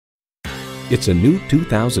It's a new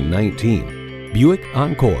 2019 Buick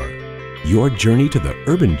Encore. Your journey to the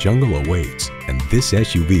urban jungle awaits, and this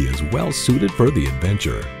SUV is well suited for the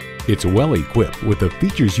adventure. It's well equipped with the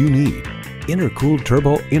features you need: intercooled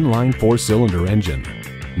turbo inline 4-cylinder engine,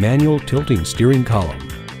 manual tilting steering column,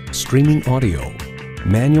 streaming audio,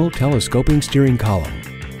 manual telescoping steering column,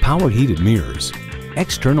 power heated mirrors,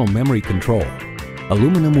 external memory control,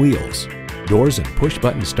 aluminum wheels, doors and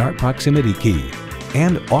push-button start proximity key,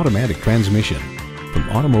 and automatic transmission. From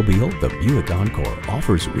automobile, the Buick Encore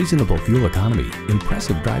offers reasonable fuel economy,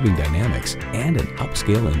 impressive driving dynamics, and an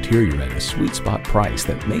upscale interior at a sweet spot price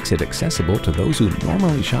that makes it accessible to those who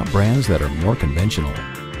normally shop brands that are more conventional.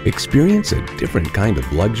 Experience a different kind of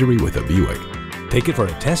luxury with a Buick. Take it for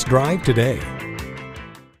a test drive today.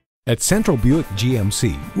 At Central Buick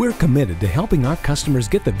GMC, we're committed to helping our customers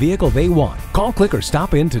get the vehicle they want. Call, click, or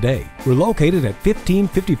stop in today. We're located at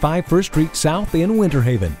 1555 First Street South in Winter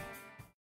Haven.